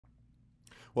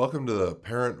Welcome to the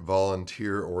Parent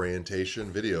Volunteer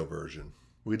Orientation video version.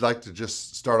 We'd like to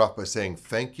just start off by saying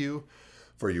thank you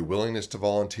for your willingness to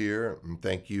volunteer, and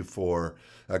thank you for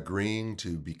agreeing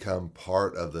to become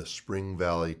part of the Spring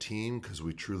Valley team, because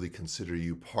we truly consider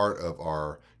you part of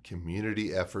our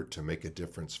community effort to make a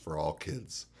difference for all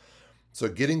kids. So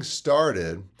getting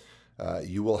started,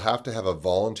 you will have to have a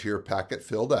volunteer packet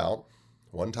filled out,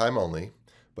 one time only,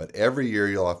 but every year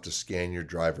you'll have to scan your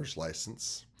driver's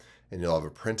license, and you'll have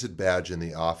a printed badge in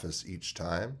the office each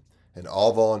time, and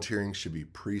all volunteering should be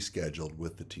pre-scheduled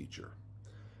with the teacher.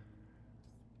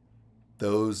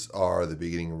 Those are the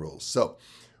beginning rules.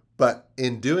 But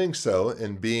in doing so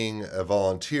and being a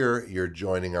volunteer, you're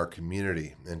joining our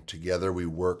community, and together we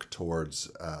work towards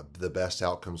the best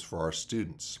outcomes for our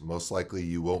students. Most likely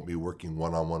you won't be working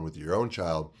one-on-one with your own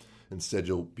child. Instead,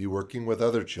 you'll be working with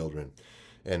other children.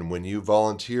 And when you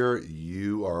volunteer,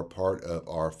 you are a part of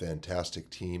our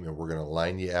fantastic team, and we're going to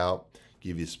line you out,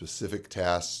 give you specific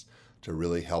tasks to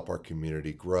really help our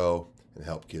community grow and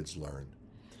help kids learn.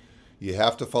 You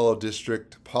have to follow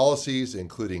district policies,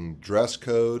 including dress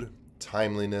code,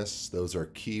 timeliness. Those are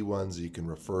key ones. You can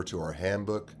refer to our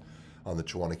handbook on the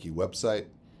Chewoneki website.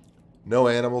 No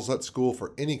animals at school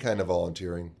for any kind of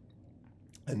volunteering,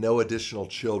 and no additional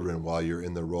children while you're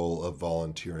in the role of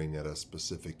volunteering at a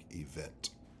specific event.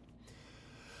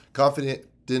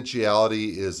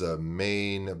 Confidentiality is a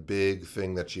main big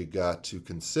thing that you got to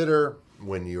consider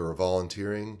when you're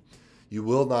volunteering. You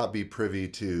will not be privy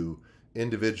to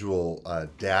individual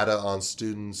data on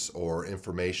students or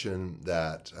information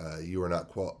that you are not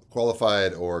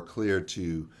qualified or cleared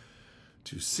to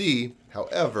see.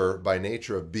 However, by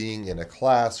nature of being in a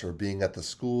class or being at the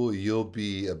school, you'll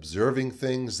be observing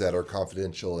things that are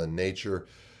confidential in nature,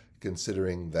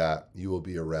 considering that you will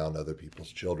be around other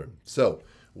people's children. So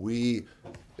we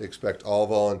expect all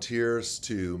volunteers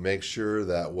to make sure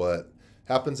that what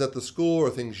happens at the school or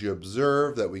things you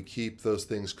observe, that we keep those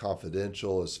things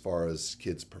confidential as far as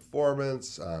kids'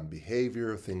 performance,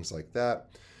 behavior, things like that.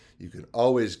 You can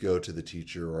always go to the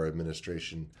teacher or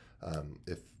administration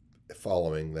if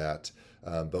following that,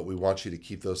 but we want you to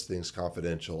keep those things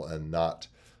confidential and not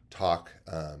talk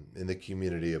in the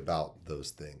community about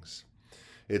those things.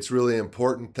 It's really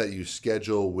important that you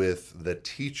schedule with the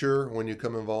teacher when you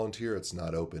come and volunteer. It's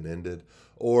not open-ended,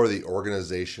 or the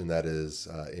organization that is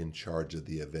in charge of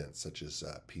the event, such as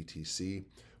PTC,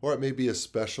 or it may be a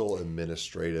special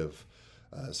administrative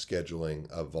scheduling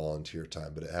of volunteer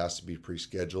time, but it has to be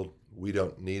pre-scheduled. We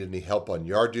don't need any help on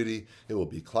yard duty. It will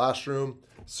be classroom,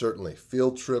 certainly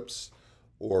field trips,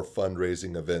 or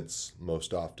fundraising events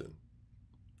most often.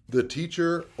 The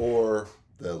teacher or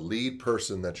the lead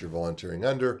person that you're volunteering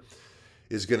under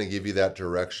is going to give you that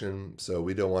direction. So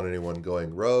we don't want anyone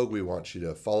going rogue. We want you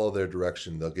to follow their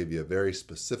direction. They'll give you a very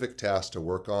specific task to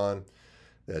work on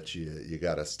that you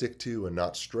got to stick to and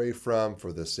not stray from,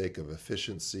 for the sake of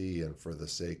efficiency and for the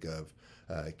sake of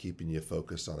keeping you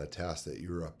focused on a task that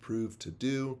you're approved to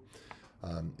do.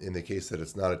 In the case that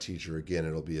it's not a teacher, again,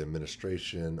 it'll be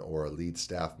administration or a lead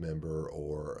staff member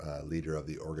or a leader of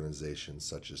the organization,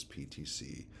 such as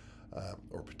PTC,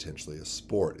 or potentially a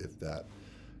sport if that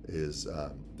is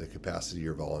the capacity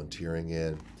you're volunteering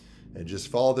in. And just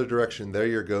follow the direction. They're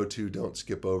your go-to. Don't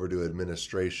skip over to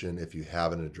administration if you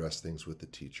haven't addressed things with the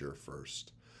teacher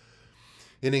first.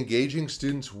 In engaging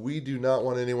students, we do not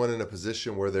want anyone in a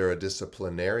position where they're a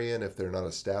disciplinarian if they're not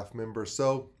a staff member.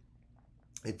 So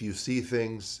if you see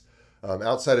things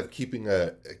outside of keeping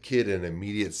a kid in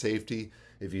immediate safety,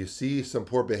 if you see some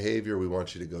poor behavior, we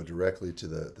want you to go directly to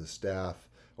the staff,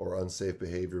 or unsafe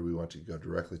behavior, we want you to go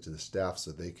directly to the staff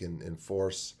so they can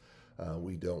enforce.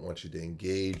 We don't want you to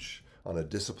engage on a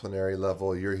disciplinary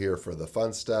level. You're here for the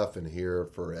fun stuff and here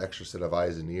for an extra set of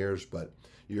eyes and ears, but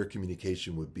your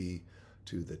communication would be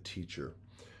to the teacher.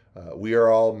 We are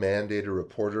all mandated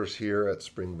reporters here at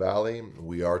Spring Valley.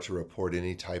 We are to report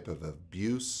any type of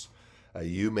abuse.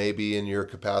 You may be in your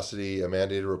capacity a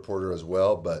mandated reporter as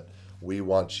well, but we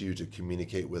want you to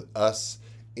communicate with us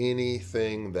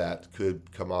anything that could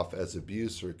come off as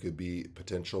abuse, or it could be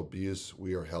potential abuse.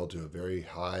 We are held to a very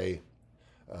high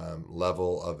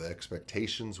level of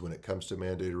expectations when it comes to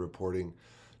mandated reporting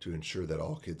to ensure that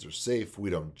all kids are safe. We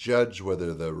don't judge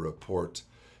whether the report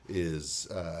is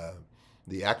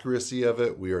the accuracy of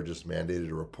it. We are just mandated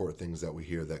to report things that we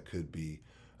hear that could be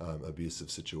abusive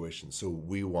situations. So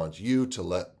we want you to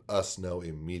let us know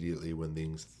immediately when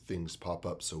things pop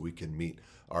up so we can meet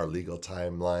our legal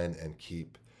timeline and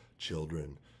keep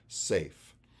children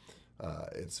safe.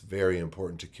 It's very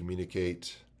important to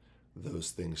communicate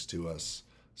those things to us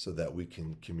so that we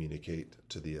can communicate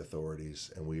to the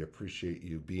authorities. And we appreciate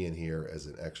you being here as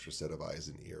an extra set of eyes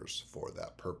and ears for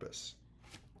that purpose.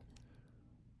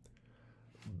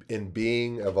 In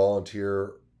being a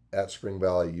volunteer at Spring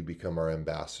Valley, you become our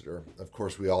ambassador. Of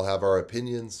course, we all have our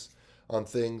opinions on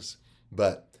things,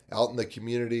 but out in the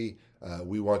community,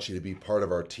 we want you to be part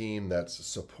of our team that's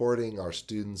supporting our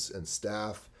students and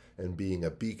staff and being a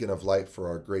beacon of light for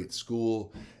our great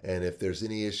school. And if there's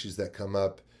any issues that come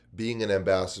up, being an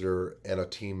ambassador and a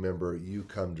team member, you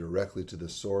come directly to the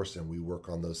source and we work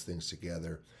on those things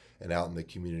together. And out in the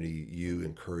community, you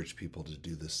encourage people to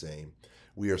do the same.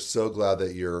 We are so glad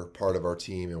that you're part of our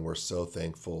team, and we're so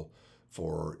thankful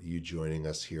for you joining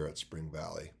us here at Spring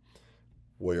Valley.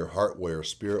 Warrior heart, warrior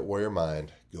spirit, warrior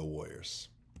mind, go Warriors.